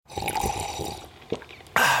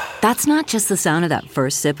That's not just the sound of that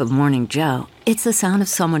first sip of Morning Joe. It's the sound of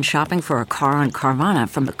someone shopping for a car on Carvana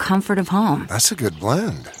from the comfort of home. That's a good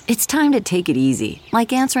blend. It's time to take it easy,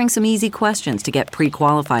 like answering some easy questions to get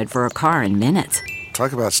pre-qualified for a car in minutes.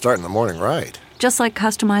 Talk about starting the morning right. Just like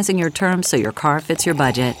customizing your terms so your car fits your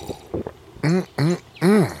budget.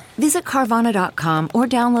 Visit Carvana.com or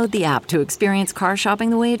download the app to experience car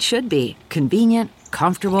shopping the way it should be. Convenient,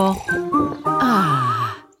 comfortable. Ah.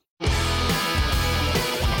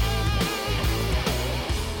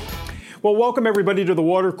 Well, welcome everybody to the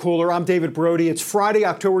Water Cooler. I'm David Brody. It's Friday,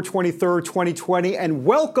 October 23rd, 2020, and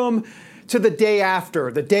welcome to the day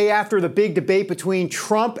after the big debate between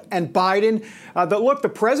Trump and Biden.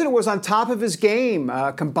 The president was on top of his game,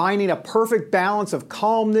 combining a perfect balance of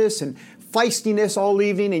calmness and feistiness all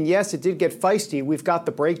evening. And yes, it did get feisty. We've got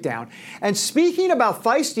the breakdown. And speaking about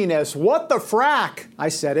feistiness, what the frack? I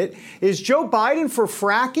said it. Is Joe Biden for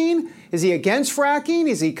fracking? Is he against fracking?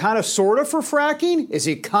 Is he kind of sort of for fracking? Is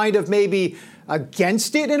he kind of maybe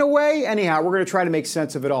against it in a way? Anyhow, we're going to try to make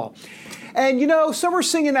sense of it all. And, some are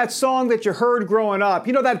singing that song that you heard growing up.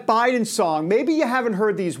 That Biden song. Maybe you haven't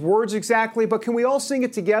heard these words exactly, but can we all sing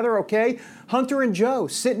it together, okay? Hunter and Joe,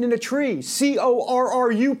 sitting in a tree.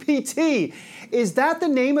 CORRUPT. Is that the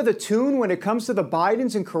name of the tune when it comes to the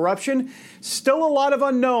Bidens and corruption? Still a lot of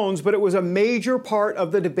unknowns, but it was a major part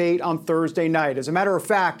of the debate on Thursday night. As a matter of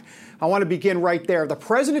fact, I want to begin right there. The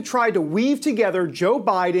president tried to weave together Joe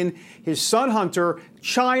Biden, his son Hunter,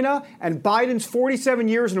 China, and Biden's 47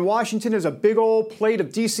 years in Washington as a big old plate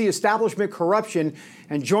of D.C. establishment corruption.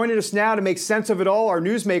 And joining us now to make sense of it all, our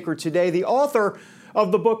newsmaker today, the author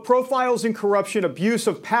of the book Profiles in Corruption, Abuse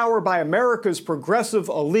of Power by America's Progressive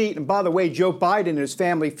Elite. And by the way, Joe Biden and his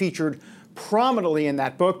family featured prominently in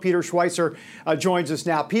that book. Peter Schweizer joins us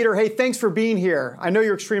now. Peter, hey, thanks for being here. I know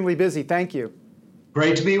you're extremely busy. Thank you.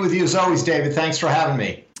 Great to be with you as always, David. Thanks for having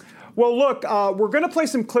me. Well, look, we're going to play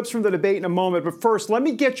some clips from the debate in a moment, but first, let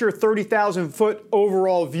me get your 30,000-foot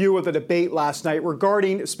overall view of the debate last night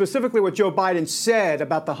regarding specifically what Joe Biden said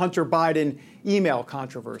about the Hunter Biden email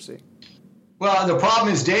controversy. Well, the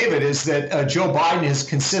problem is, David, is that Joe Biden has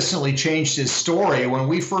consistently changed his story. When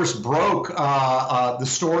we first broke the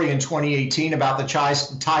story in 2018 about the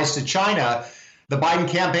ties to China, the Biden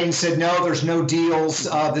campaign said, no, there's no deals.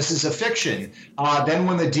 This is a fiction. Then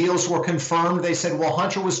when the deals were confirmed, they said, well,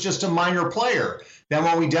 Hunter was just a minor player. Then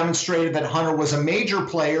when we demonstrated that Hunter was a major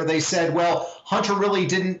player, they said, well, Hunter really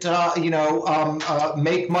didn't,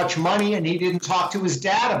 make much money and he didn't talk to his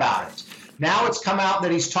dad about it. Now it's come out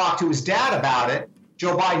that he's talked to his dad about it.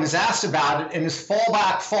 Joe Biden is asked about it, and his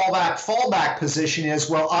fallback position is,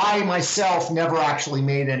 well, I myself never actually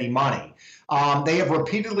made any money. They have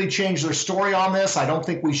repeatedly changed their story on this. I don't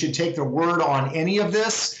think we should take their word on any of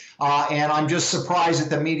this. And I'm just surprised that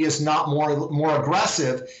the media is not more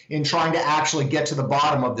aggressive in trying to actually get to the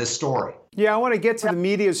bottom of this story. Yeah, I want to get to the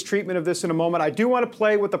media's treatment of this in a moment. I do want to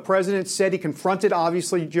play what the president said. He confronted,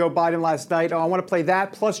 obviously, Joe Biden last night. I want to play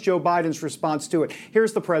that plus Joe Biden's response to it.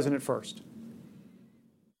 Here's the president first.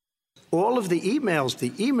 All of the emails,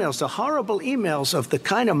 the horrible emails of the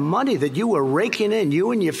kind of money that you were raking in,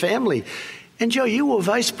 you and your family. And, Joe, you were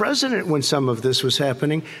vice president when some of this was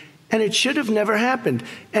happening, and it should have never happened.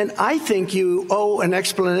 And I think you owe an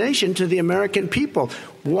explanation to the American people.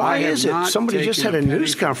 Why is it? Somebody just had a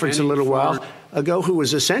news conference a little while ago who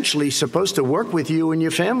was essentially supposed to work with you and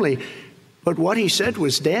your family, but what he said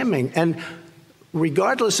was damning. And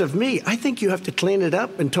regardless of me, I think you have to clean it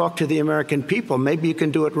up and talk to the American people. Maybe you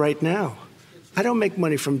can do it right now. I don't make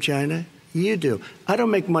money from China. You do. I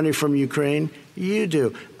don't make money from Ukraine. You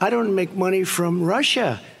do. I don't make money from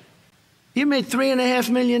Russia. You made $3.5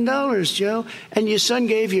 million, Joe, and your son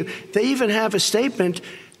gave you. They even have a statement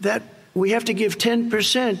that we have to give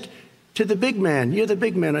 10% to the big man. You're the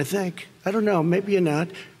big man, I think. I don't know. Maybe you're not,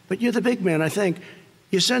 but you're the big man, I think.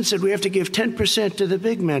 Your son said we have to give 10% to the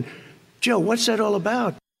big man. Joe, what's that all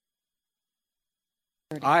about?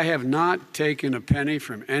 I have not taken a penny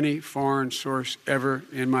from any foreign source ever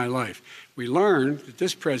in my life. We learned that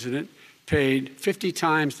this president paid 50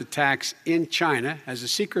 times the tax in China, has a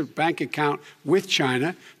secret bank account with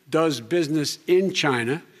China, does business in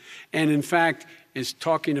China, and in fact is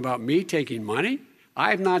talking about me taking money.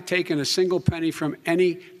 I have not taken a single penny from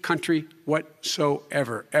any country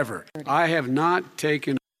whatsoever, ever. I have not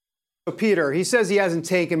taken. Peter, he says he hasn't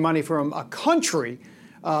taken money from a country,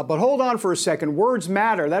 but hold on for a second. Words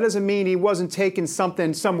matter. That doesn't mean he wasn't taking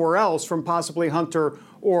something somewhere else from possibly Hunter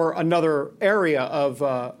or another area of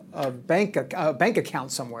bank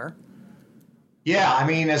account somewhere. Yeah, I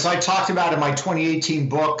mean, as I talked about in my 2018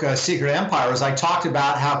 book, Secret Empires, I talked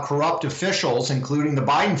about how corrupt officials, including the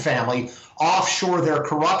Biden family, offshore their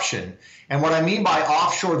corruption. And what I mean by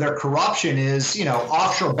offshore their corruption is,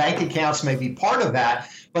 offshore bank accounts may be part of that,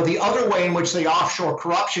 but the other way in which they offshore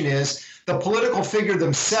corruption is the political figure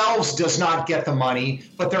themselves does not get the money,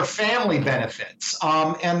 but their family benefits.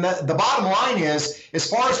 And the bottom line is, as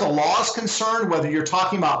far as the law is concerned, whether you're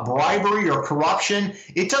talking about bribery or corruption,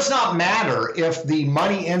 it does not matter if the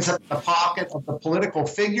money ends up in the pocket of the political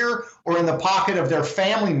figure or in the pocket of their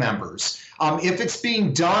family members. If it's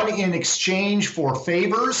being done in exchange for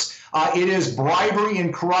favors, it is bribery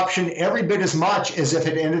and corruption every bit as much as if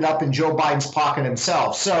it ended up in Joe Biden's pocket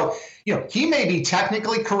himself. So, he may be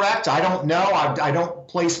technically correct. I don't know. I don't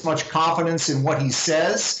place much confidence in what he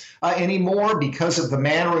says anymore because of the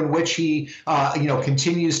manner in which he,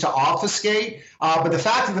 continues to obfuscate. But the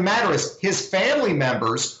fact of the matter is his family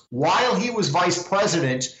members, while he was vice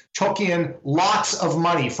president, took in lots of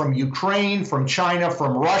money from Ukraine, from China,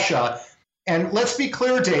 from Russia. And let's be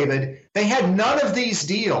clear, David, they had none of these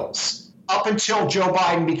deals up until Joe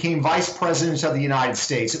Biden became vice president of the United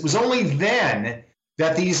States. It was only then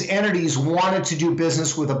that these entities wanted to do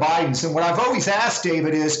business with the Bidens. And what I've always asked,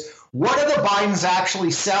 David, is what are the Bidens actually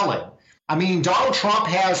selling? I mean, Donald Trump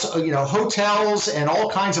has, hotels and all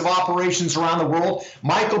kinds of operations around the world.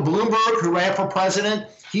 Michael Bloomberg, who ran for president,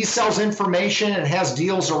 he sells information and has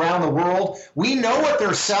deals around the world. We know what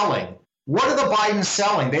they're selling. What are the Bidens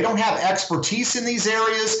selling? They don't have expertise in these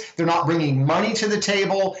areas. They're not bringing money to the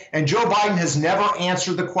table. And Joe Biden has never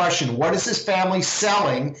answered the question, what is his family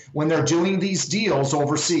selling when they're doing these deals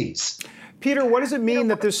overseas? Peter, what does it mean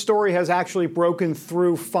that this story has actually broken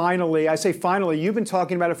through finally? I say finally, you've been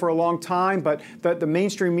talking about it for a long time, but the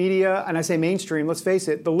mainstream media, and I say mainstream, let's face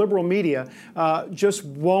it, the liberal media just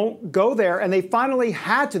won't go there. And they finally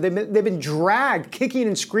had to. They've been dragged, kicking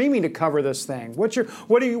and screaming to cover this thing. What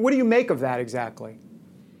do you make of that exactly?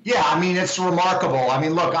 Yeah, I mean, it's remarkable. I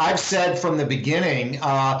mean, look, I've said from the beginning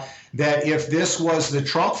that if this was the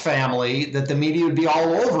Trump family, that the media would be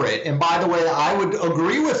all over it. And by the way, I would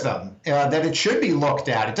agree with them that it should be looked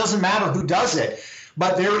at. It doesn't matter who does it.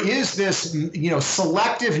 But there is this,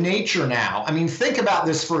 selective nature now. I mean, think about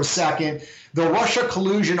this for a second. The Russia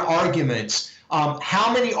collusion arguments,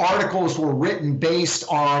 how many articles were written based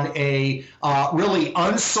on a really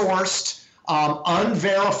unsourced,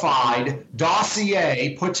 unverified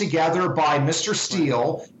dossier put together by Mr.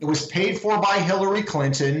 Steele. It was paid for by Hillary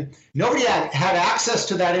Clinton. Nobody had access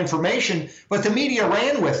to that information, but the media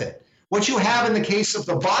ran with it. What you have in the case of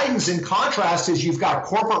the Bidens, in contrast, is you've got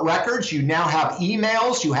corporate records, you now have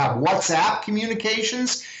emails, you have WhatsApp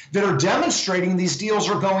communications that are demonstrating these deals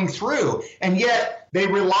are going through. And yet they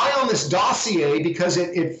rely on this dossier because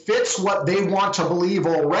it fits what they want to believe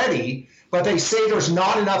already. But they say there's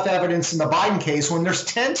not enough evidence in the Biden case when there's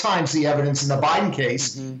 10 times the evidence in the Biden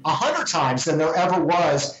case, 100 times than there ever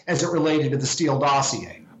was as it related to the Steele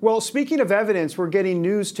dossier. Well, speaking of evidence, we're getting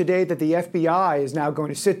news today that the FBI is now going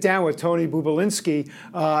to sit down with Tony Bobulinski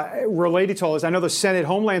related to all this. I know the Senate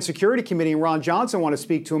Homeland Security Committee and Ron Johnson want to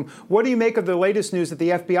speak to him. What do you make of the latest news that the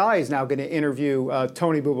FBI is now going to interview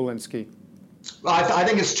Tony Bobulinski? Well, I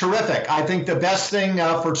think it's terrific. I think the best thing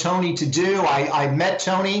for Tony to do, I met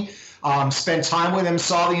Tony, spent time with him,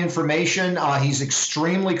 saw the information. He's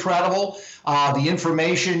extremely credible. The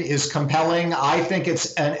information is compelling. I think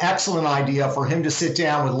it's an excellent idea for him to sit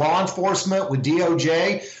down with law enforcement, with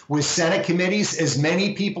DOJ, with Senate committees, as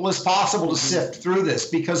many people as possible to sift through this.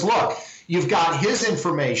 Because look, you've got his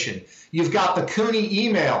information. You've got the Cooney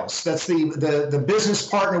emails. That's the business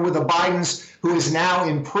partner with the Bidens who is now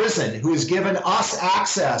in prison, who has given us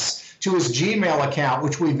access to his Gmail account,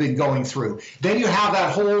 which we've been going through. Then you have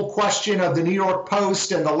that whole question of the New York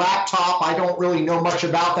Post and the laptop. I don't really know much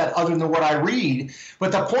about that other than what I read.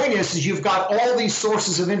 But the point is you've got all these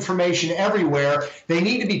sources of information everywhere. They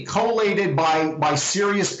need to be collated by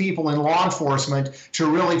serious people in law enforcement to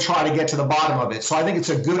really try to get to the bottom of it. So I think it's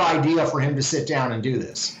a good idea for him to sit down and do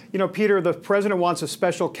this. You know, Peter, the president wants a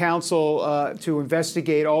special counsel to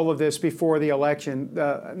investigate all of this before the election.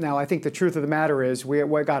 Now, I think the truth of the matter is we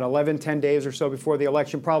got 10 days or so before the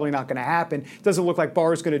election. Probably not going to happen. Doesn't look like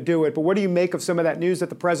Barr's going to do it. But what do you make of some of that news that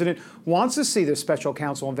the president wants to see this special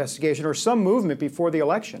counsel investigation or some movement before the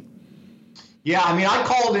election? Yeah, I mean, I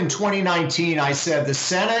called in 2019. I said the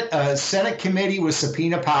Senate committee with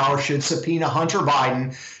subpoena power should subpoena Hunter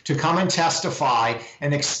Biden to come and testify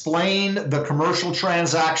and explain the commercial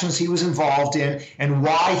transactions he was involved in and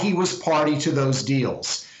why he was party to those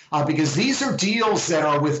deals. Because these are deals that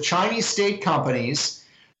are with Chinese state companies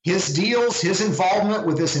His deals, his involvement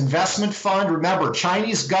with this investment fund, remember,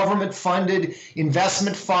 Chinese government-funded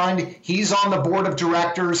investment fund, he's on the board of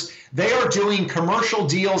directors. They are doing commercial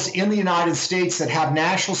deals in the United States that have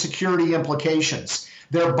national security implications.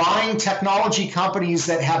 They're buying technology companies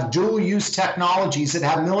that have dual-use technologies that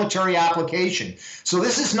have military application. So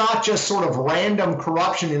this is not just sort of random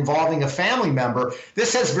corruption involving a family member.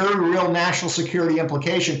 This has very real national security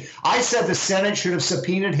implication. I said the Senate should have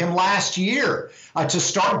subpoenaed him last year to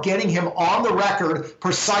start getting him on the record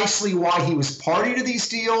precisely why he was party to these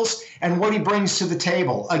deals and what he brings to the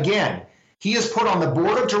table. Again, he is put on the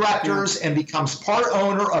board of directors and becomes part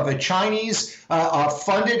owner of a Chinese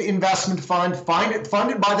funded investment fund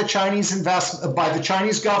funded by the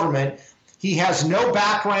Chinese government. He has no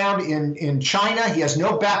background in China. He has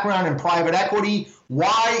no background in private equity.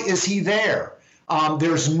 Why is he there?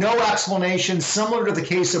 There's no explanation. Similar to the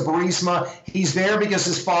case of Burisma, he's there because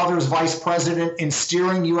his father is vice president in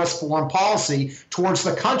steering U.S. foreign policy towards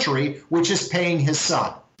the country, which is paying his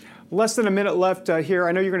son. Less than a minute left here.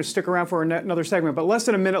 I know you're going to stick around for another segment, but less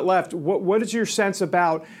than a minute left. What is your sense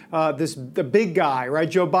about the big guy, right?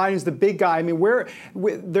 Joe Biden's the big guy. I mean,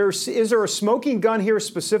 is there a smoking gun here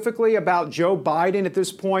specifically about Joe Biden at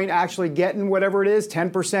this point actually getting whatever it is,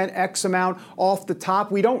 10%, X amount off the top?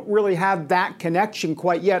 We don't really have that connection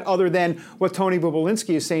quite yet, other than what Tony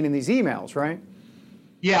Bobulinski is saying in these emails, right?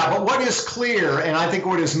 Yeah, but what is clear, and I think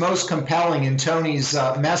what is most compelling in Tony's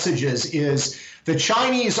messages, is the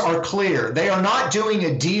Chinese are clear. They are not doing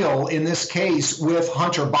a deal in this case with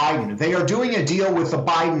Hunter Biden. They are doing a deal with the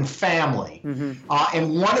Biden family.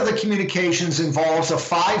 And one of the communications involves a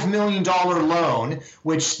 $5 million loan,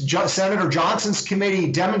 which Senator Johnson's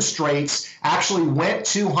committee demonstrates actually went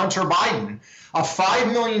to Hunter Biden. A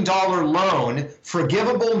 $5 million loan,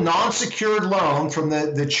 forgivable, non-secured loan from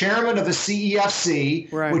the chairman of the CEFC,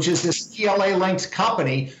 right, which is this PLA-linked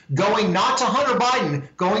company, going not to Hunter Biden,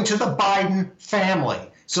 going to the Biden family.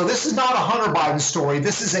 So this is not a Hunter Biden story.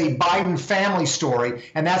 This is a Biden family story,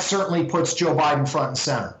 and that certainly puts Joe Biden front and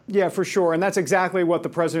center. Yeah, for sure. And that's exactly what the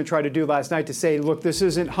president tried to do last night, to say, look, this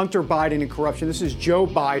isn't Hunter Biden and corruption. This is Joe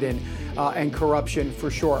Biden and corruption for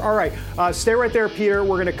sure. All right. Stay right there, Peter.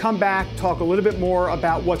 We're going to come back, talk a little bit more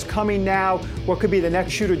about what's coming now, what could be the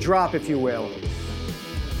next shoe to drop, if you will.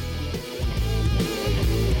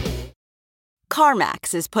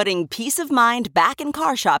 CarMax is putting peace of mind back in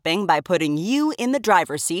car shopping by putting you in the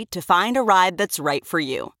driver's seat to find a ride that's right for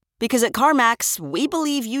you. Because at CarMax, we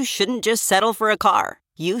believe you shouldn't just settle for a car.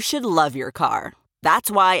 You should love your car. That's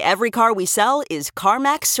why every car we sell is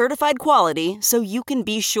CarMax certified quality, so you can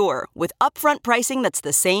be sure with upfront pricing that's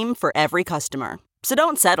the same for every customer. So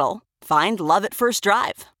don't settle. Find love at first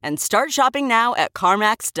drive and start shopping now at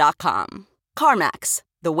CarMax.com. CarMax,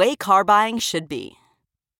 the way car buying should be.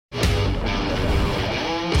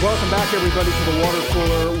 Welcome back, everybody, to the Water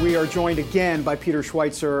Cooler. We are joined again by Peter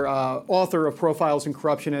Schweizer, author of Profiles in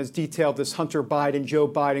Corruption, has detailed this Hunter Biden, Joe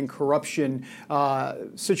Biden corruption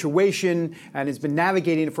situation and has been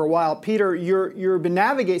navigating it for a while. Peter, you've been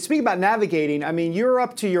navigating. Speaking about navigating, I mean, you're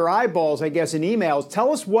up to your eyeballs, I guess, in emails.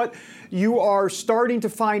 Tell us what you are starting to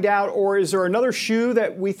find out, or is there another shoe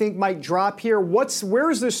that we think might drop here? Where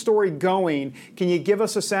is this story going? Can you give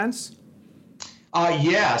us a sense?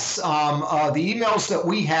 Yes. The emails that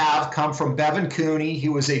we have come from Bevan Cooney. He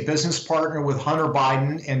was a business partner with Hunter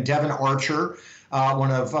Biden, and Devin Archer,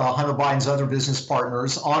 one of Hunter Biden's other business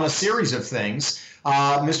partners, on a series of things.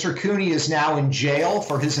 Mr. Cooney is now in jail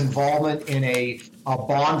for his involvement in a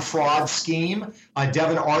bond fraud scheme.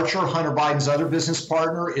 Devin Archer, Hunter Biden's other business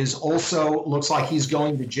partner, is also looks like he's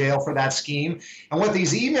going to jail for that scheme. And what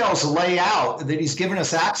these emails lay out that he's given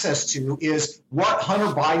us access to is what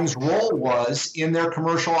Hunter Biden's role was in their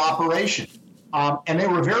commercial operation. And they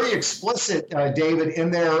were very explicit, David,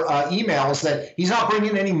 in their emails that he's not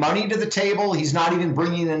bringing any money to the table. He's not even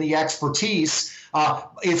bringing any expertise.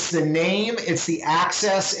 It's the name, it's the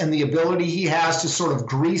access, and the ability he has to sort of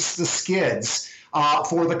grease the skids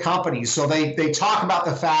for the company. So they talk about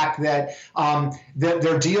the fact that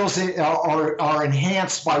their deals are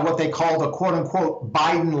enhanced by what they call the quote-unquote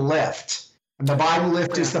Biden lift. And the Biden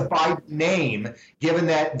lift is the Biden name, given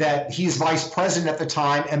that he's vice president at the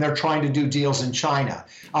time and they're trying to do deals in China.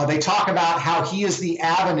 They talk about how he is the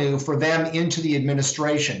avenue for them into the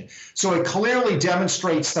administration. So it clearly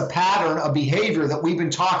demonstrates the pattern of behavior that we've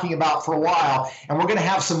been talking about for a while. And we're going to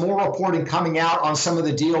have some more reporting coming out on some of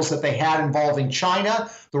the deals that they had involving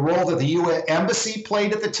China, the role that the U.S. Embassy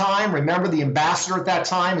played at the time. Remember, the ambassador at that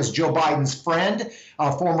time is Joe Biden's friend,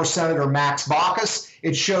 former Senator Max Baucus.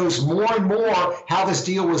 It shows more and more how this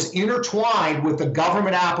deal was intertwined with the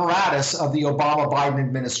government apparatus of the Obama-Biden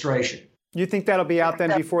administration. You think that'll be out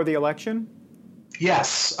then before the election?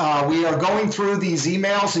 Yes, we are going through these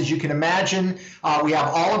emails, as you can imagine. We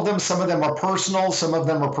have all of them. Some of them are personal, some of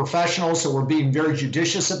them are professional, so we're being very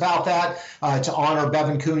judicious about that to honor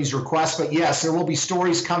Bevan Cooney's request. But yes, there will be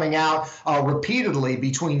stories coming out repeatedly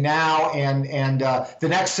between now and the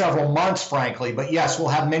next several months, frankly. But yes, we'll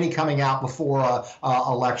have many coming out before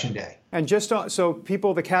Election Day. And just so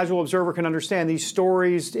people, the casual observer, can understand these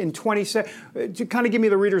stories in 20 seconds, to kind of give me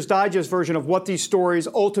the Reader's Digest version of what these stories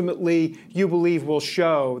ultimately you believe will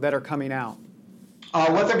show that are coming out.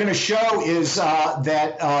 What they're going to show is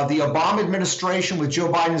that the Obama administration, with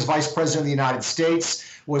Joe Biden as Vice President of the United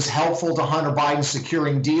States, was helpful to Hunter Biden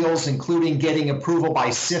securing deals, including getting approval by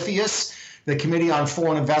CFIUS, the Committee on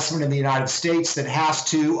Foreign Investment in the United States, that has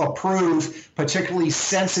to approve particularly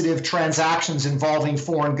sensitive transactions involving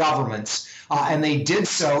foreign governments. And they did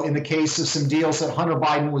so in the case of some deals that Hunter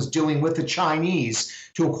Biden was doing with the Chinese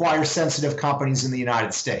to acquire sensitive companies in the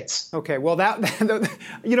United States. Okay, well,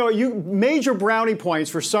 you major brownie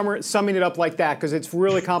points for summing it up like that, because it's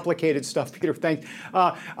really complicated stuff, Peter. Thanks.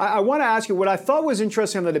 I want to ask you what I thought was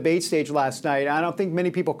interesting on the debate stage last night. I don't think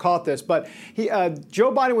many people caught this, but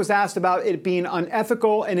Joe Biden was asked about it being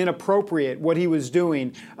unethical and inappropriate, what he was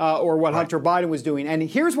doing, or what Hunter Biden was doing. And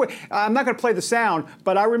here's what, I'm not going to play the sound,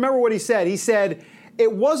 but I remember what he said. He said,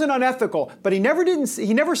 it wasn't unethical, but he never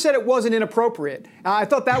said it wasn't inappropriate. I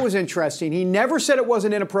thought that was interesting. He never said it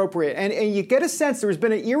wasn't inappropriate. And you get a sense there's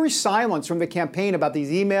been an eerie silence from the campaign about these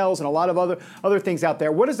emails and a lot of other things out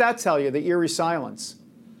there. What does that tell you, the eerie silence?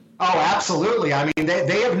 Oh, absolutely. I mean,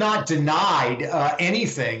 they have not denied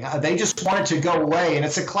anything. They just want it to go away. And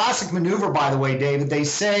it's a classic maneuver, by the way, David. They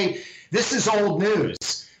say, this is old news.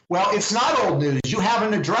 Well, it's not old news. You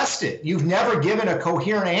haven't addressed it. You've never given a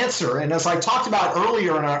coherent answer. And as I talked about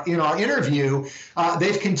earlier in our interview,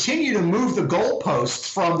 they've continued to move the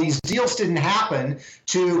goalposts from these deals didn't happen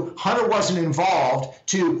to Hunter wasn't involved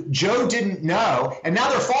to Joe didn't know. And now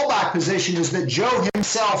their fallback position is that Joe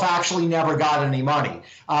himself actually never got any money.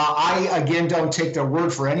 I, again, don't take their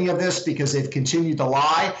word for any of this because they've continued to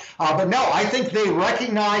lie. But no, I think they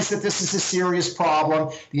recognize that this is a serious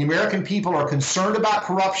problem. The American people are concerned about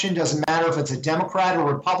corruption. Doesn't matter if it's a Democrat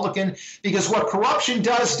or Republican, because what corruption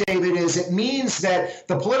does, David, is it means that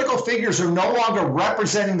the political figures are no longer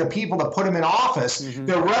representing the people that put them in office. Mm-hmm.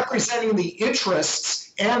 They're representing the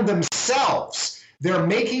interests and themselves. They're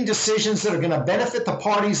making decisions that are going to benefit the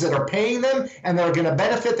parties that are paying them, and they're going to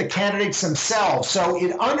benefit the candidates themselves. So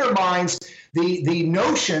it undermines the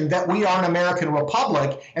notion that we are an American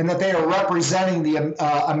republic and that they are representing the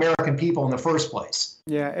American people in the first place.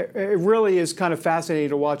 Yeah, it really is kind of fascinating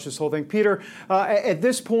to watch this whole thing. Peter, at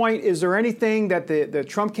this point, is there anything that the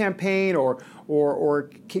Trump campaign or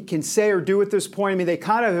can say or do at this point? I mean, they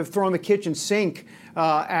kind of have thrown the kitchen sink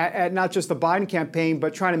at not just the Biden campaign,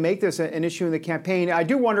 but trying to make this an issue in the campaign. I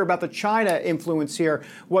do wonder about the China influence here,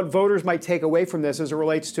 what voters might take away from this as it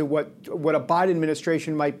relates to what a Biden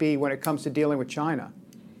administration might be when it comes to dealing with China.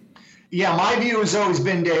 Yeah, my view has always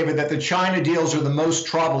been, David, that the China deals are the most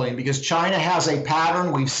troubling because China has a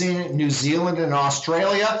pattern. We've seen it in New Zealand and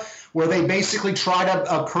Australia, where they basically try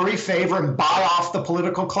to curry favor and buy off the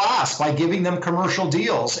political class by giving them commercial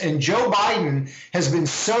deals. And Joe Biden has been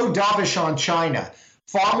so dovish on China,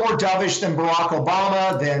 far more dovish than Barack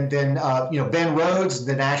Obama, than Ben Rhodes,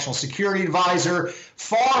 the national security advisor,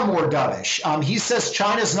 far more dovish. He says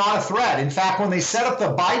China's not a threat. In fact, when they set up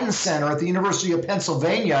the Biden Center at the University of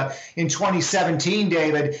Pennsylvania in 2017,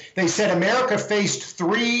 David, they said America faced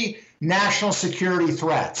 3 national security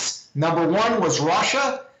threats. Number 1 was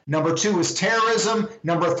Russia. Number 2 was terrorism.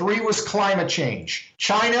 Number 3 was climate change.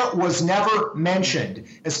 China was never mentioned.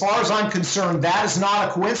 As far as I'm concerned, that is not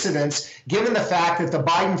a coincidence, given the fact that the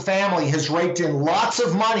Biden family has raked in lots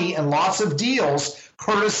of money and lots of deals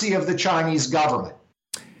courtesy of the Chinese government.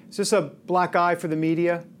 Is this a black eye for the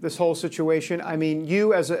media, this whole situation? I mean,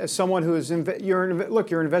 you as someone who is, you're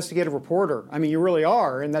an investigative reporter. I mean, you really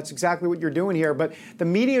are, and that's exactly what you're doing here. But the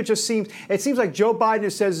media just seems like Joe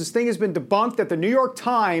Biden says this thing has been debunked, that the New York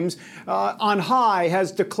Times on high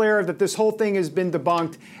has declared that this whole thing has been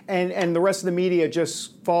debunked, and the rest of the media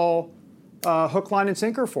just fall hook, line, and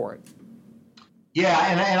sinker for it.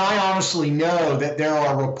 Yeah, and I honestly know that there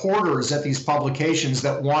are reporters at these publications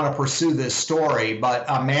that want to pursue this story, but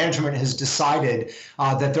management has decided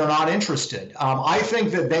that they're not interested. I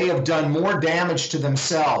think that they have done more damage to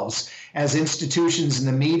themselves as institutions in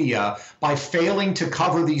the media by failing to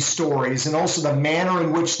cover these stories, and also the manner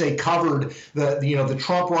in which they covered the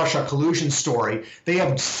Trump-Russia collusion story. They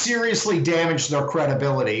have seriously damaged their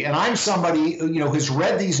credibility. And I'm somebody who's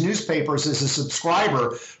read these newspapers as a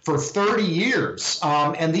subscriber for 30 years.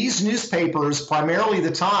 And these newspapers, primarily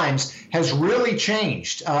the Times, has really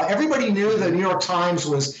changed. Everybody knew the New York Times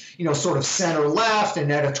was, sort of center left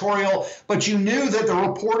and editorial, but you knew that the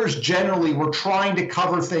reporters generally were trying to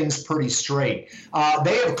cover things pretty straight.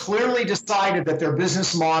 They have clearly decided that their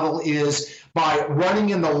business model is by running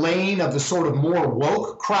in the lane of the sort of more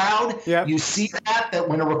woke crowd. Yep. You see that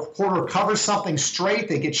when a reporter covers something straight,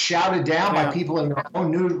 they get shouted down by people in their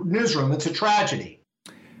own newsroom. It's a tragedy.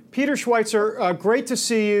 Peter Schweizer, great to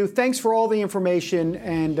see you. Thanks for all the information.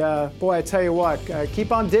 And boy, I tell you what,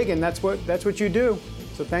 keep on digging. That's what you do.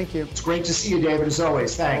 So thank you. It's great to see you, David, as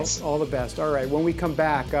always. Thanks. All the best. All right, when we come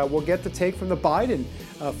back, we'll get the take from the Biden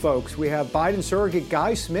folks. We have Biden surrogate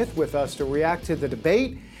Guy Smith with us to react to the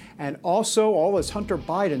debate and also all this Hunter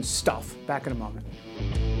Biden stuff. Back in a moment.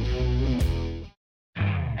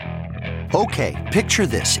 Okay, picture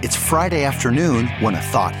this. It's Friday afternoon when a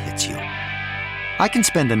thought hits you. I can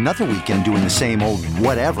spend another weekend doing the same old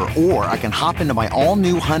whatever, or I can hop into my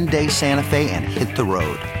all-new Hyundai Santa Fe and hit the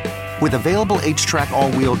road. With available H-Track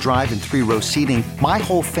all-wheel drive and 3-row seating, my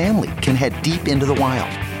whole family can head deep into the wild.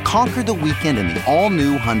 Conquer the weekend in the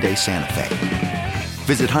all-new Hyundai Santa Fe.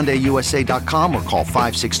 Visit HyundaiUSA.com or call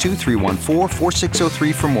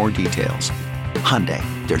 562-314-4603 for more details. Hyundai,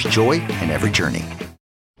 there's joy in every journey.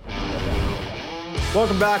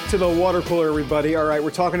 Welcome back to the water cooler, everybody. All right,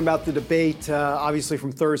 we're talking about the debate, obviously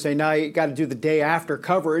from Thursday night. Got to do the day after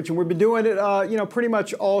coverage, and we've been doing it, pretty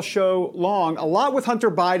much all show long. A lot with Hunter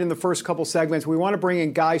Biden in the first couple segments. We want to bring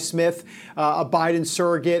in Guy Smith, a Biden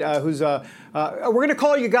surrogate, who's we're going to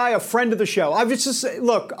call you, Guy, a friend of the show. I've just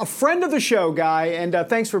look, a friend of the show, Guy, and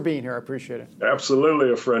thanks for being here. I appreciate it.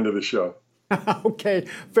 Absolutely, a friend of the show. Okay,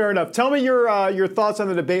 fair enough. Tell me your thoughts on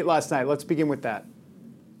the debate last night. Let's begin with that.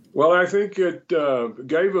 Well, I think it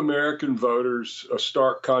gave American voters a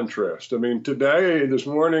stark contrast. I mean, this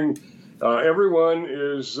morning, everyone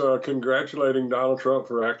is congratulating Donald Trump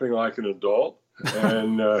for acting like an adult,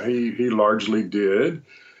 and he largely did.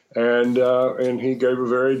 And he gave a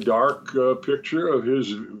very dark picture of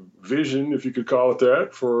his vision, if you could call it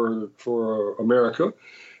that, for America.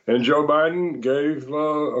 And Joe Biden gave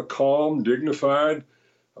a calm, dignified,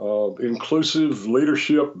 inclusive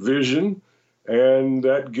leadership vision. And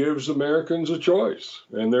that gives Americans a choice,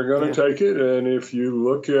 and they're going to take it. And if you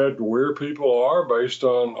look at where people are based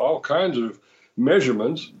on all kinds of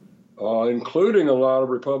measurements, including a lot of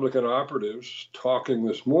Republican operatives talking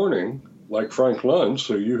this morning, like Frank Luntz,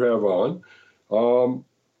 who you have on,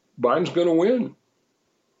 Biden's going to win.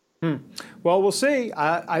 Well, we'll see.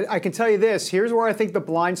 I can tell you this. Here's where I think the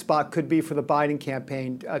blind spot could be for the Biden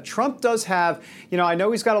campaign. Trump does have, I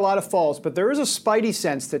know he's got a lot of faults, but there is a spidey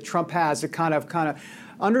sense that Trump has to kind of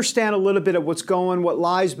understand a little bit of what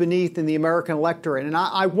lies beneath in the American electorate. And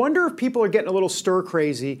I wonder if people are getting a little stir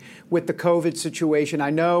crazy with the COVID situation.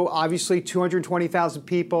 I know, obviously, 220,000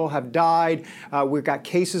 people have died. We've got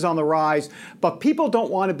cases on the rise. But people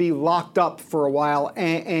don't want to be locked up for a while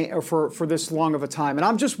or for this long of a time. And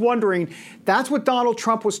I'm just wondering, that's what Donald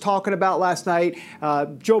Trump was talking about last night.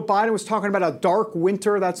 Joe Biden was talking about a dark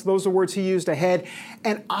winter. Those are the words he used ahead.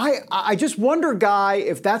 And I just wonder, Guy,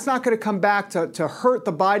 if that's not going to come back to hurt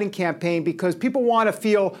the Biden campaign, because people want to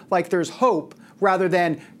feel like there's hope rather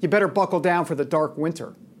than you better buckle down for the dark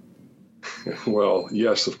winter. Well,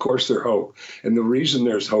 yes, of course there's hope. And the reason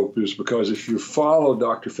there's hope is because if you follow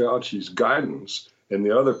Dr. Fauci's guidance and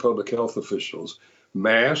the other public health officials,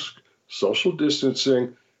 mask, social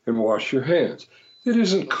distancing, and wash your hands. It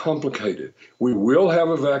isn't complicated. We will have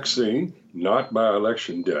a vaccine, not by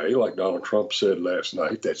election day, like Donald Trump said last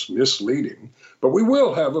night. That's misleading. But we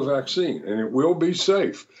will have a vaccine, and it will be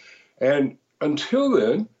safe. And until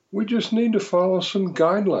then, we just need to follow some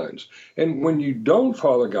guidelines. And when you don't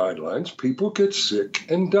follow guidelines, people get sick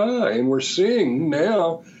and die. And we're seeing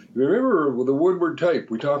now, remember with the Woodward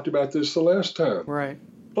tape, we talked about this the last time. Right.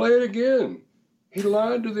 Play it again. He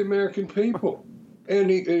lied to the American people. And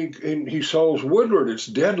he solves Woodward, it's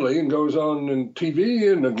deadly, and goes on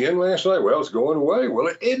TV. And again last night, well, it's going away. Well,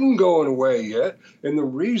 it isn't going away yet. And the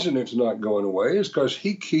reason it's not going away is because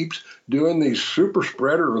he keeps doing these super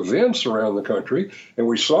spreader events around the country. And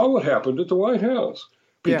we saw what happened at the White House.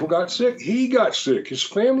 People got sick. He got sick. His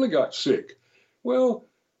family got sick. Well,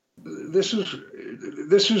 this is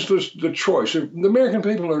the choice. The American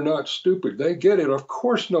people are not stupid. They get it. Of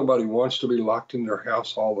course, nobody wants to be locked in their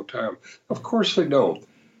house all the time. Of course they don't.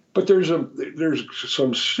 But there's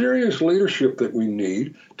some serious leadership that we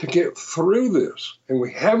need to get through this, and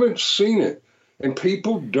we haven't seen it. And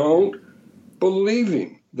people don't believe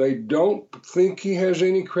him. They don't think he has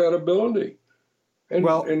any credibility.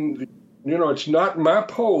 And it's not my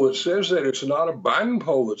poll that says that. It's not a Biden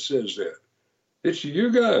poll that says that. It's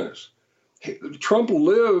you guys. Trump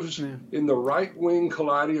lives in the right-wing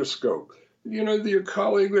kaleidoscope. Your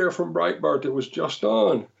colleague there from Breitbart that was just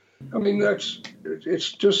on. I mean,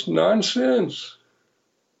 it's just nonsense.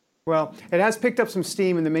 Well, it has picked up some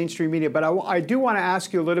steam in the mainstream media, but I do want to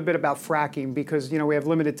ask you a little bit about fracking because, we have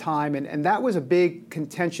limited time, and that was a big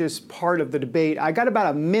contentious part of the debate. I got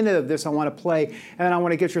about a minute of this I want to play, and then I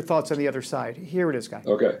want to get your thoughts on the other side. Here it is, guys.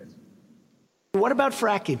 Okay. What about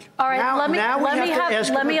fracking? All right, let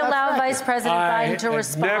me allow Vice President Biden to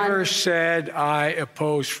respond. I never said I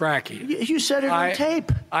oppose fracking. You said it on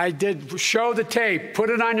tape. I did. Show the tape. Put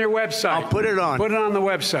it on your website. I'll put it on. Put it on the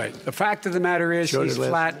website. The fact of the matter is he's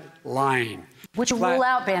flat lying. Would you rule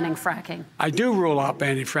out banning fracking? I do rule out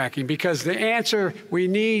banning fracking because the answer, we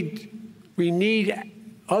need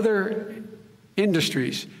other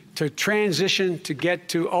industries to transition to get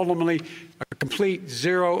to ultimately a complete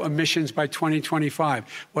zero emissions by 2025.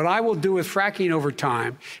 What I will do with fracking over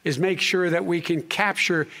time is make sure that we can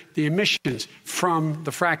capture the emissions from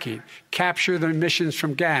the fracking, capture the emissions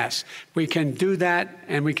from gas. We can do that,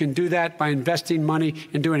 and we can do that by investing money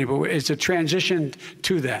in doing it. But it's a transition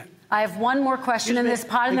to that. I have one more question in this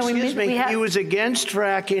pod. He was against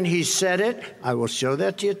fracking. He said it. I will show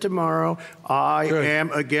that to you tomorrow. I am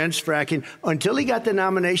against fracking. Until he got the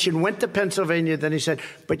nomination, went to Pennsylvania. Then he said,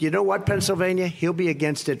 but you know what, Pennsylvania? He'll be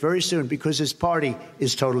against it very soon because his party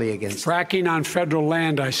is totally against fracking on federal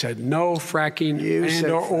land, I said. No fracking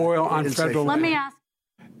or oil on federal land. Let me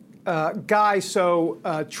ask. Guy,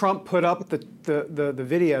 so Trump put up the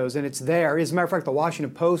videos, and it's there. As a matter of fact, the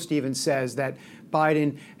Washington Post even says that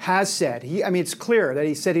Biden has said, it's clear that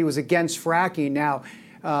he said he was against fracking. Now,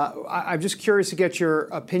 I'm just curious to get your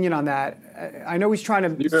opinion on that. I know he's trying to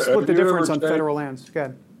split the difference on federal lands. Go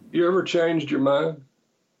ahead. You ever changed your mind?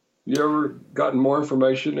 You ever gotten more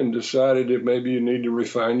information and decided that maybe you need to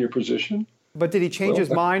refine your position? But did he change his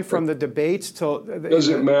mind from the debates till? Does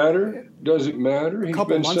it matter? Does it matter? He's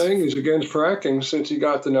been saying he's against fracking since he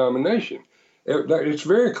got the nomination. It's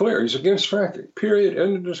very clear. He's against fracking, period,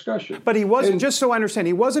 end of discussion. But he wasn't, just so I understand,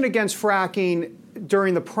 he wasn't against fracking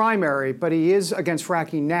during the primary, but he is against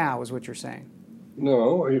fracking now, is what you're saying.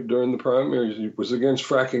 No, during the primaries, he was against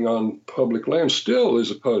fracking on public land, still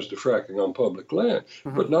is opposed to fracking on public land.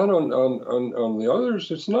 But not on the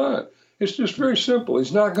others, it's not. It's just very simple.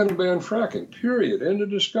 He's not going to ban fracking, period. End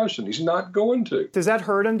of discussion. He's not going to. Does that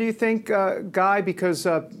hurt him, do you think, Guy? Because,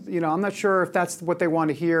 I'm not sure if that's what they want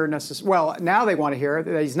to hear necessarily. Well, now they want to hear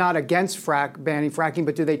that he's not against banning fracking,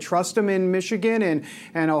 but do they trust him in Michigan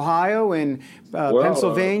and Ohio and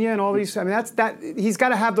Pennsylvania and all these? He's got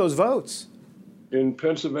to have those votes. In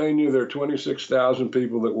Pennsylvania, there are 26,000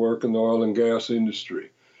 people that work in the oil and gas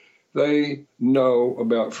industry. They know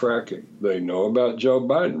about fracking. They know about Joe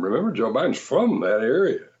Biden. Remember, Joe Biden's from that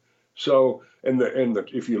area. So,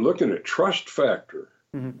 if you're looking at trust factor,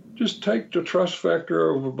 just take the trust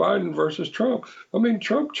factor of Biden versus Trump.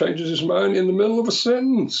 Trump changes his mind in the middle of a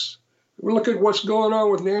sentence. Look at what's going on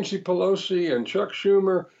with Nancy Pelosi and Chuck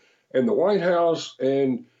Schumer and the White House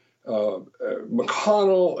and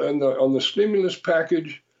McConnell and on the stimulus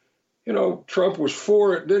package. Trump was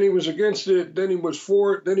for it, then he was against it, then he was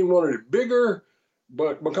for it, then he wanted it bigger,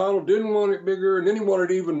 but McConnell didn't want it bigger, and then he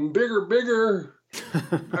wanted it even bigger.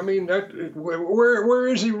 Where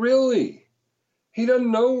is he really? He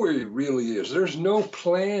doesn't know where he really is. There's no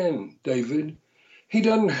plan, David. He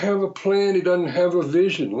doesn't have a plan. He doesn't have a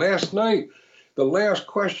vision. Last night, the last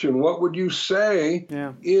question, what would you say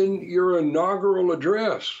in your inaugural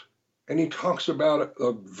address? And he talks about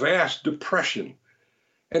a vast depression.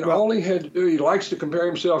 And all he had to do, he likes to compare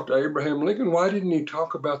himself to Abraham Lincoln. Why didn't he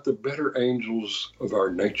talk about the better angels of our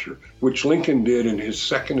nature, which Lincoln did in his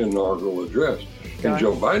second inaugural address? And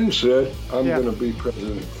Joe Biden said, I'm going to be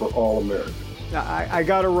president for all Americans. Now, I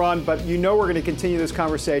got to run, but we're going to continue this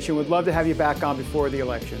conversation. Would love to have you back on before the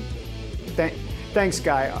election. Thanks,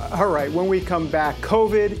 Guy. All right, when we come back,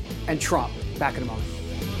 COVID and Trump. Back in a moment.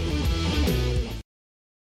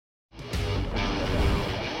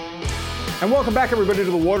 And welcome back, everybody, to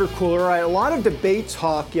the water cooler. All right, a lot of debate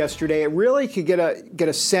talk yesterday. It really could get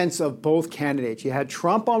a sense of both candidates. You had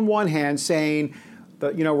Trump on one hand saying,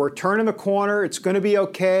 we're turning the corner. It's going to be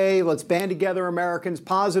okay. Let's band together, Americans.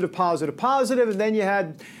 Positive, positive, positive. And then you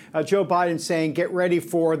had Joe Biden saying, get ready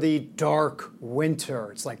for the dark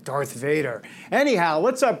winter. It's like Darth Vader. Anyhow,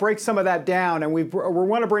 let's break some of that down. And we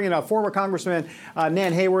want to bring in former Congressman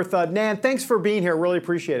Nan Hayworth. Nan, thanks for being here. Really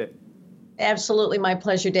appreciate it. Absolutely. My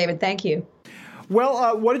pleasure, David. Thank you.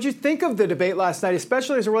 Well, what did you think of the debate last night,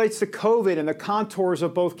 especially as it relates to COVID and the contours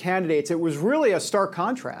of both candidates? It was really a stark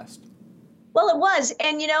contrast. Well, it was.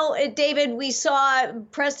 And, David, we saw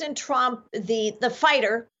President Trump, the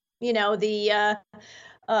fighter, the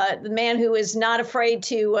man who is not afraid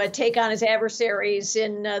to take on his adversaries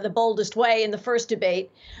in the boldest way in the first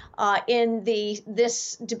debate. In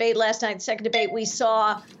this debate last night, the second debate, we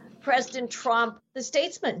saw President Trump, the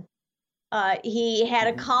statesman. He had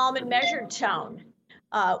a calm and measured tone,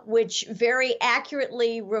 which very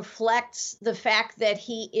accurately reflects the fact that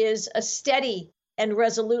he is a steady and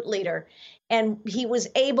resolute leader. And he was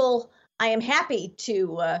able, I am happy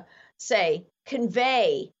to say,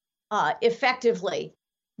 convey effectively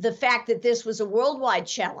the fact that this was a worldwide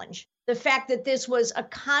challenge, the fact that this was a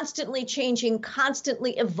constantly changing,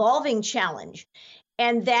 constantly evolving challenge,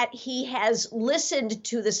 and that he has listened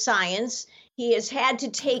to the science. He has had to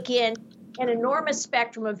take in an enormous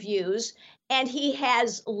spectrum of views, and he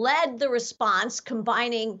has led the response,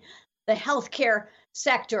 combining the healthcare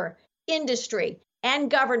sector, industry,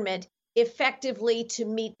 and government effectively to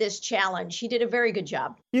meet this challenge. He did a very good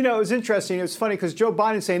job. It was interesting. It was funny because Joe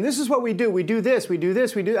Biden's saying, this is what we do. We do this, we do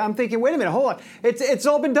this, we do. I'm thinking, wait a minute, hold on. It's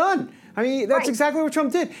all been done. I mean, that's exactly what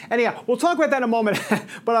Trump did. Anyhow, we'll talk about that in a moment.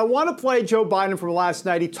 But I want to play Joe Biden from last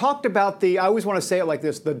night. He talked about I always want to say it like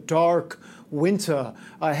this, the dark winter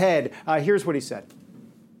ahead. Here's what he said.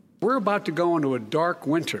 We're about to go into a dark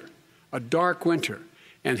winter.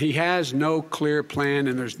 And he has no clear plan,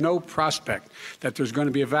 and there's no prospect that there's going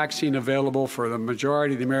to be a vaccine available for the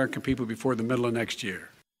majority of the American people before the middle of next year.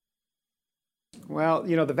 Well,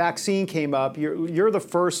 the vaccine came up. You're the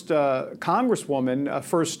first congresswoman,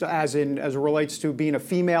 first as it relates to being a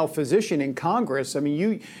female physician in Congress. I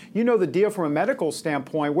mean, you know the deal from a medical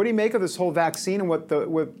standpoint. What do you make of this whole vaccine and what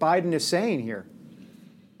Biden is saying here?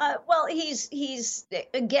 Well, he's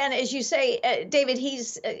again, as you say, David,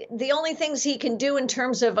 he's the only things he can do in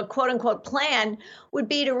terms of a quote unquote plan would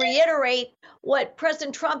be to reiterate what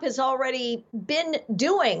President Trump has already been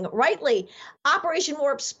doing rightly. Operation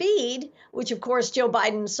Warp Speed, which, of course, Joe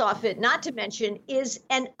Biden saw fit not to mention, is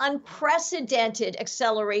an unprecedented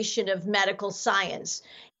acceleration of medical science.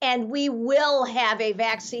 And we will have a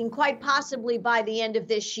vaccine quite possibly by the end of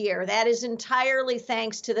this year. That is entirely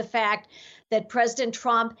thanks to the fact that President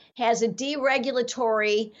Trump has a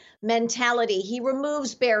deregulatory mentality. He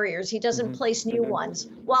removes barriers. He doesn't place new ones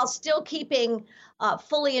while still keeping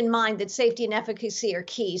fully in mind that safety and efficacy are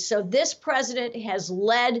key. So this president has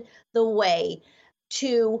led the way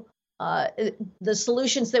to the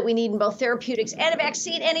solutions that we need in both therapeutics and a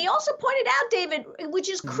vaccine. And he also pointed out, David, which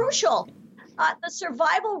is crucial, the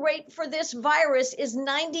survival rate for this virus is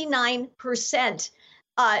 99%.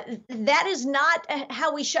 That is not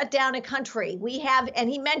how we shut down a country. We have, and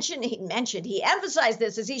he emphasized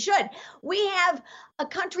this as he should. We have a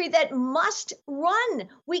country that must run.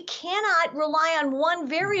 We cannot rely on one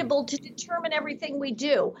variable to determine everything we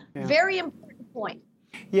do. Yeah. Very important point.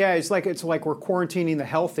 Yeah, it's like we're quarantining the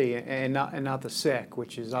healthy and not the sick,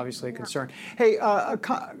 which is obviously a concern. Hey,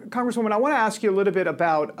 Congresswoman, I want to ask you a little bit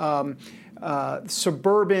about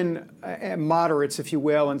suburban moderates, if you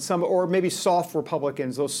will, and or maybe soft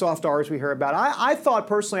Republicans, those soft R's we hear about. I thought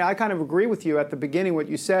personally, I kind of agree with you at the beginning what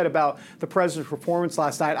you said about the president's performance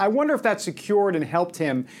last night. I wonder if that secured and helped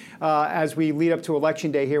him as we lead up to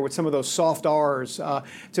Election Day here with some of those soft R's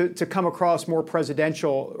to come across more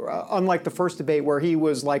presidential, unlike the first debate where he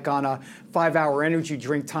was like on a 5-hour energy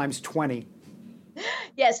drink times 20.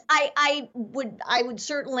 Yes, I would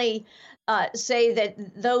certainly say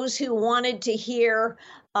that those who wanted to hear,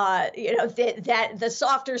 that the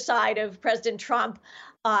softer side of President Trump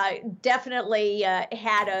definitely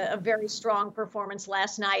had a very strong performance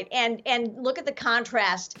last night. And look at the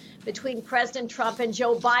contrast between President Trump and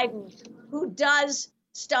Joe Biden, who does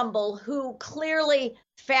stumble, who clearly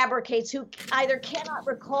fabricates, who either cannot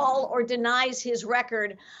recall or denies his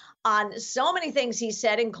record on so many things he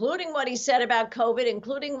said, including what he said about COVID,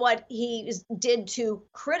 including what he did to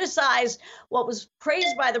criticize what was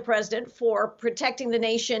praised by the president for protecting the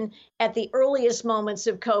nation at the earliest moments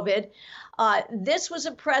of COVID. This was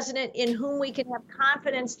a president in whom we can have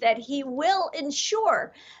confidence that he will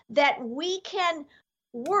ensure that we can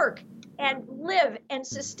work and live and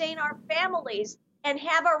sustain our families and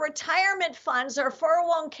have our retirement funds, our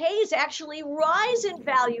 401ks actually rise in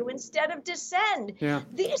value instead of descend. Yeah.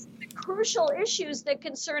 These are the crucial issues that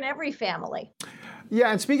concern every family.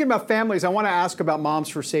 Yeah, and speaking about families, I want to ask about Moms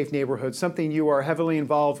for Safe Neighborhoods, something you are heavily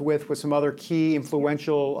involved with some other key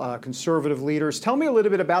influential conservative leaders. Tell me a little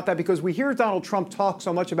bit about that, because we hear Donald Trump talk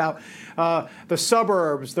so much about the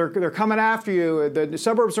suburbs. They're coming after you. The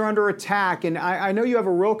suburbs are under attack. And I know you have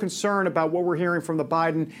a real concern about what we're hearing from the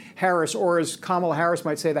Biden-Harris, or as Kamala Harris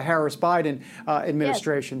might say, the Harris-Biden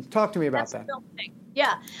administration. Yes. Talk to me about that.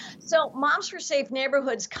 Yeah. So Moms for Safe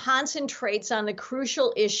Neighborhoods concentrates on the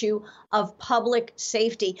crucial issue of public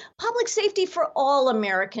safety for all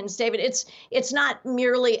Americans, David. It's not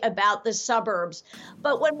merely about the suburbs.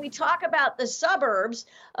 But when we talk about the suburbs,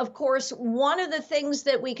 of course, one of the things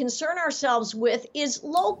that we concern ourselves with is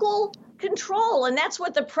local control. And that's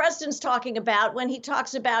what the president's talking about when he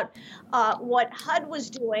talks about what HUD was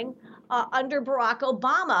doing under Barack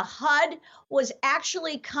Obama. HUD was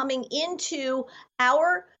actually coming into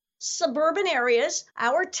our suburban areas,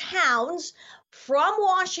 our towns from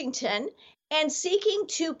Washington, and seeking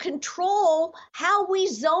to control how we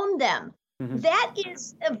zone them. Mm-hmm. That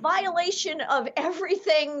is a violation of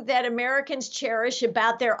everything that Americans cherish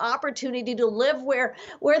about their opportunity to live where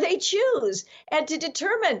they choose and to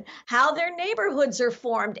determine how their neighborhoods are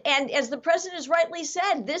formed. And as the president has rightly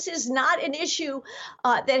said, this is not an issue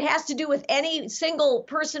that has to do with any single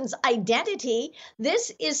person's identity.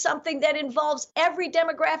 This is something that involves every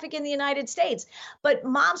demographic in the United States. But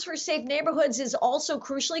Moms for Safe Neighborhoods is also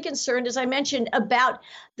crucially concerned, as I mentioned, about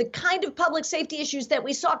the kind of public safety issues that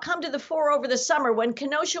we saw come to the fore over the summer when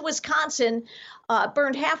Kenosha, Wisconsin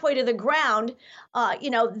burned halfway to the ground.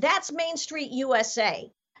 That's Main Street, USA.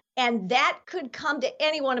 And that could come to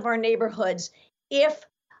any one of our neighborhoods if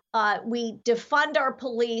we defund our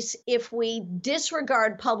police, if we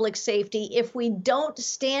disregard public safety, if we don't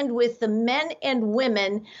stand with the men and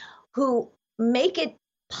women who make it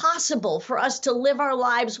possible for us to live our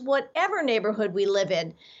lives, whatever neighborhood we live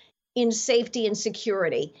in safety and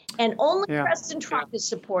security. And only President Trump is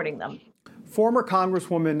supporting them. Former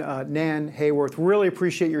Congresswoman Nan Hayworth, really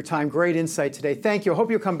appreciate your time. Great insight today. Thank you. I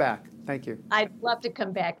hope you'll come back. Thank you. I'd love to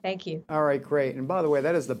come back. Thank you. All right, great. And by the way,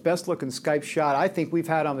 that is the best looking Skype shot I think we've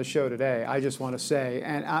had on the show today, I just want to say.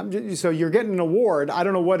 And so you're getting an award. I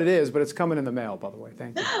don't know what it is, but it's coming in the mail, by the way.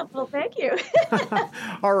 Thank you. Well, thank you.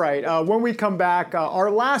 All right. When we come back, our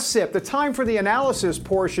last sip, the time for the analysis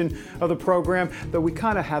portion of the program, though we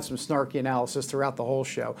kind of have some snarky analysis throughout the whole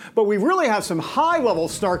show. But we really have some high-level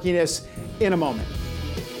snarkiness in a moment.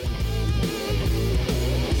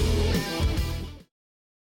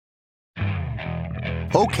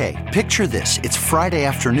 Okay, picture this. It's Friday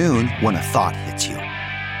afternoon when a thought hits you.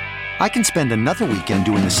 I can spend another weekend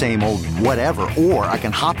doing the same old whatever, or I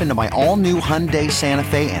can hop into my all-new Hyundai Santa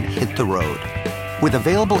Fe and hit the road. With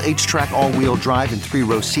available H-Track all-wheel drive and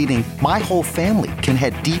 3-row seating, my whole family can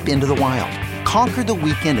head deep into the wild. Conquer the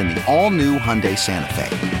weekend in the all-new Hyundai Santa Fe.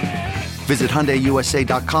 Visit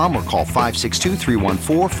HyundaiUSA.com or call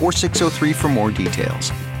 562-314-4603 for more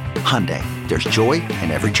details. Hyundai, there's joy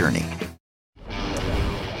in every journey.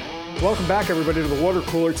 Welcome back, everybody, to the water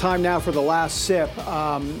cooler. Time now for the last sip.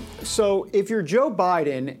 So if you're Joe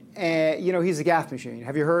Biden, he's a gaffe machine.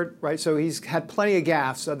 Have you heard? Right? So he's had plenty of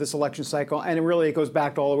gaffes this election cycle, and it goes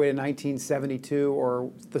back all the way to 1972 or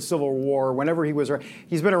the Civil War, whenever he was.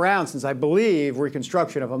 He's been around since, I believe,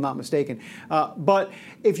 Reconstruction, if I'm not mistaken. But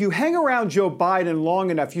if you hang around Joe Biden long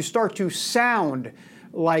enough, you start to sound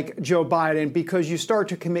like Joe Biden because you start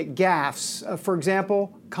to commit gaffes. For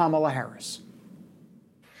example, Kamala Harris.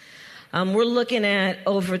 We're looking at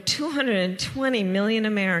over 220 million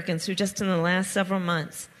Americans who just in the last several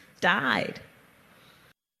months died.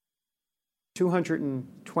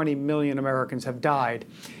 220 million Americans have died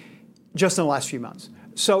just in the last few months.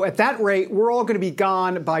 So at that rate, we're all going to be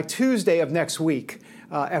gone by Tuesday of next week,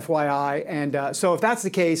 FYI. And so if that's the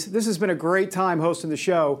case, this has been a great time hosting the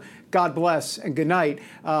show. God bless and good night.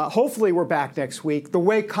 Hopefully we're back next week, the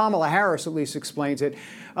way Kamala Harris at least explains it,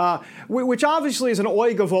 which obviously is an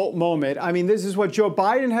oigavolt moment. I mean, this is what Joe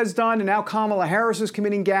Biden has done, and now Kamala Harris is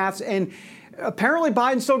committing gaffes, and apparently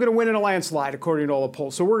Biden's still going to win in a landslide, according to all the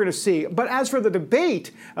polls. So we're going to see. But as for the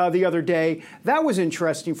debate the other day, that was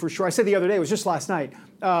interesting for sure. I said the other day, it was just last night.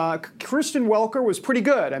 Kristen Welker was pretty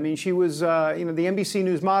good. I mean, she was, the NBC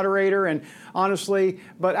News moderator, and honestly,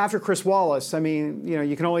 but after Chris Wallace, I mean,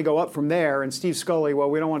 you can only go up from there. And Steve Scully,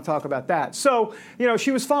 well, we don't want to talk about that. So,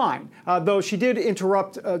 she was fine, though she did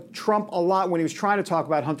interrupt Trump a lot when he was trying to talk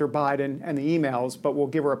about Hunter Biden and the emails, but we'll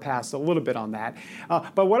give her a pass a little bit on that.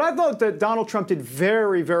 But what I thought that Donald Donald Trump did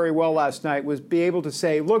very, very well last night was be able to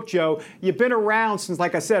say, look, Joe, you've been around since,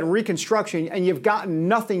 like I said, Reconstruction, and you've gotten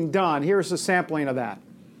nothing done. Here's a sampling of that.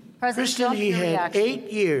 Kristen, he had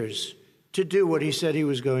 8 years to do what he said he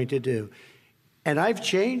was going to do. And I've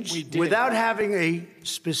changed without having a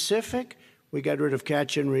specific. We got rid of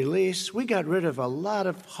catch and release. We got rid of a lot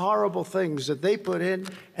of horrible things that they put in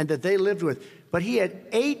and that they lived with. But he had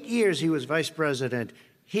 8 years he was vice president.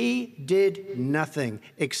 He did nothing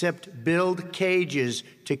except build cages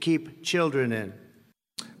to keep children in.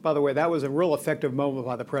 By the way, that was a real effective moment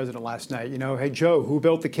by the president last night. You know, hey, Joe, who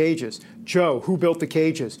built the cages? Joe, who built the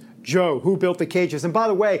cages? Joe, who built the cages? And by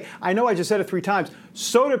the way, I know I just said it 3 times.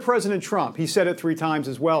 So did President Trump. He said it 3 times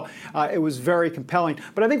as well. It was very compelling.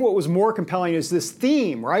 But I think what was more compelling is this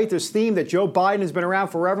theme, right? This theme that Joe Biden has been around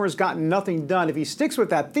forever, has gotten nothing done. If he sticks with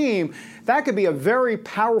that theme, that could be a very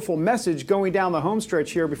powerful message going down the home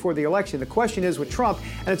stretch here before the election. The question is with Trump,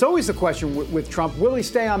 and it's always the question with Trump, will he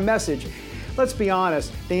stay on message? Let's be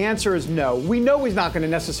honest, the answer is no. We know he's not going to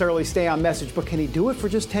necessarily stay on message, but can he do it for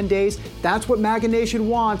just 10 days? That's what MAGA Nation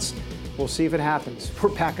wants. We'll see if it happens. We're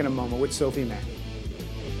back in a moment with Sophie Mann.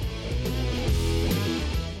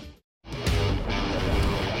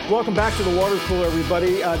 Welcome back to the water cooler,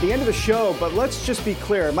 everybody. The end of the show, but let's just be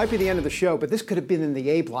clear. It might be the end of the show, but this could have been in the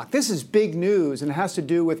A block. This is big news, and it has to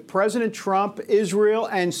do with President Trump, Israel,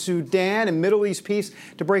 and Sudan, and Middle East peace.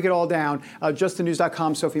 To break it all down,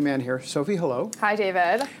 justthenews.com, Sophie Mann here. Sophie, hello. Hi,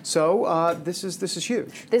 David. So this is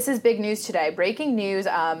huge. This is big news today. Breaking news.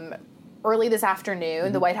 Early this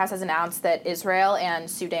afternoon, the White House has announced that Israel and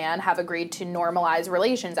Sudan have agreed to normalize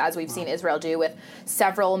relations, as we've seen Israel do with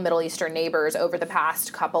several Middle Eastern neighbors over the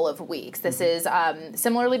past couple of weeks. This is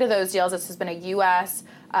similarly to those deals. This has been a U.S.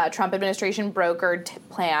 Trump administration brokered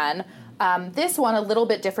plan. This one, a little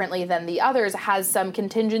bit differently than the others, has some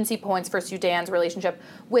contingency points for Sudan's relationship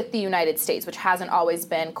with the United States, which hasn't always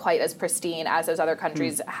been quite as pristine as those other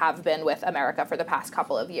countries have been with America for the past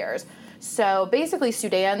couple of years. So basically,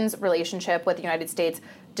 Sudan's relationship with the United States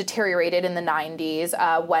deteriorated in the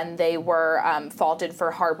 90s when they were faulted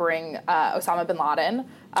for harboring Osama bin Laden,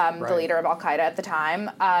 the leader of al-Qaeda at the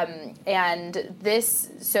time.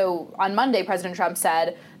 So on Monday, President Trump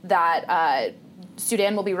said that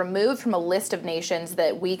Sudan will be removed from a list of nations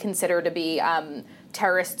that we consider to be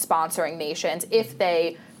terrorist sponsoring nations if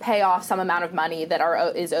they pay off some amount of money that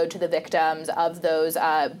is owed to the victims of those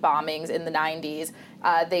bombings in the 90s.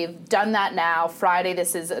 They've done that now. Friday,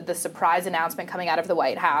 this is the surprise announcement coming out of the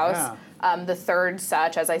White House. Yeah. The third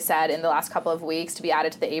such, as I said, in the last couple of weeks to be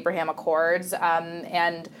added to the Abraham Accords.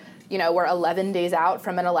 And you know, we're 11 days out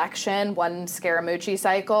from an election, one Scaramucci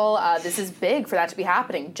cycle. This is big for that to be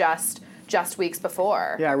happening just weeks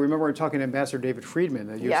before. Yeah, I remember talking to Ambassador David Friedman,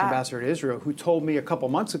 the U.S. ambassador to Israel, who told me a couple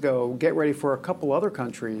months ago, get ready for a couple other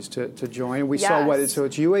countries to join. We saw so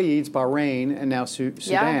it's UAE, it's Bahrain, and now Sudan.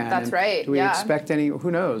 Yeah, that's right. Do we expect any, who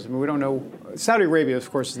knows? I mean, we don't know. Saudi Arabia, of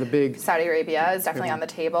course, is the big... Saudi Arabia is definitely on the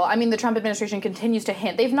table. I mean, the Trump administration continues to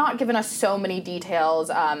hint. They've not given us so many details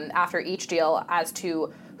after each deal as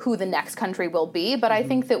to who the next country will be, but I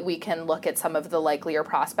think that we can look at some of the likelier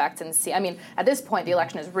prospects and see. I mean, at this point, the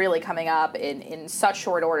election is really coming up in such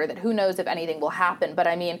short order that who knows if anything will happen. But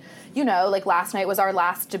I mean, you know, like last night was our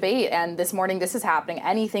last debate, and this morning this is happening.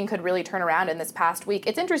 Anything could really turn around in this past week.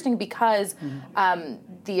 It's interesting because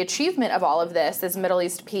the achievement of all of this Middle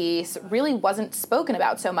East peace, really wasn't spoken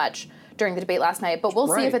about so much during the debate last night, but we'll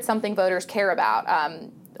see if it's something voters care about.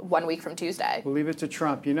 1 week from Tuesday. We'll leave it to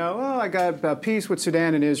Trump. You know, I got peace with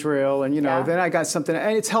Sudan and Israel, and, you know, then I got something,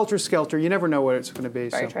 and it's helter-skelter. You never know what it's going to be.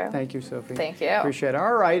 Very true. Thank you, Sophie. Thank you. Appreciate it.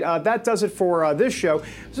 All right, that does it for this show.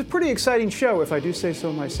 It was a pretty exciting show, if I do say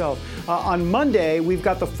so myself. On Monday, we've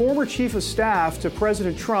got the former chief of staff to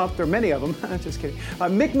President Trump. There are many of them. Just kidding.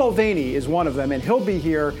 Mick Mulvaney is one of them, and he'll be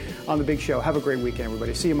here on The Big Show. Have a great weekend,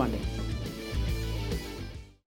 everybody. See you Monday.